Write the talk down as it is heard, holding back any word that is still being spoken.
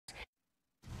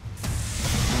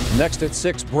Next at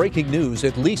 6, breaking news.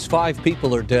 At least 5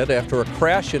 people are dead after a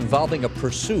crash involving a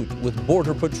pursuit with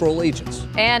Border Patrol agents.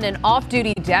 And an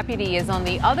off-duty deputy is on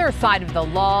the other side of the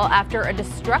law after a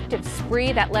destructive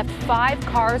spree that left 5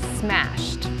 cars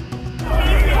smashed.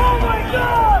 Oh my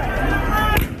God!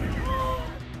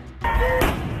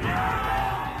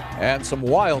 And some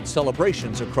wild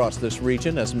celebrations across this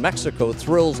region as Mexico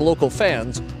thrills local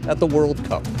fans at the World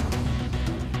Cup.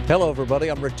 Hello, everybody.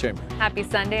 I'm Rick Chamber. Happy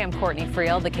Sunday. I'm Courtney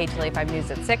Friel. The KTLA 5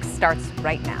 News at 6 starts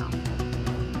right now.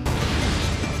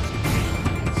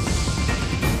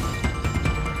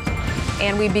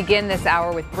 And we begin this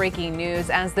hour with breaking news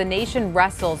as the nation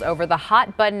wrestles over the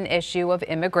hot-button issue of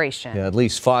immigration. Yeah, at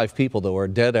least 5 people, though, are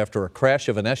dead after a crash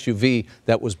of an SUV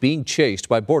that was being chased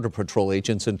by Border Patrol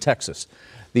agents in Texas.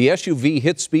 The SUV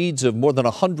hit speeds of more than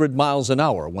 100 miles an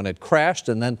hour when it crashed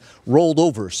and then rolled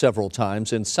over several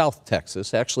times in South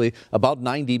Texas, actually about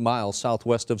 90 miles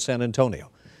southwest of San Antonio.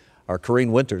 Our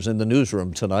Corrine Winters in the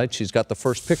newsroom tonight. She's got the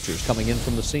first pictures coming in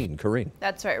from the scene. Corrine.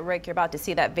 That's right, Rick. You're about to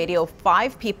see that video.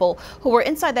 5 people who were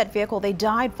inside that vehicle, they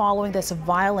died following this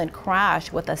violent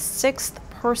crash, with a 6th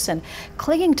person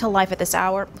clinging to life at this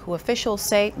hour, who officials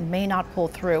say may not pull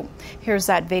through. Here's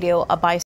that video. A bystander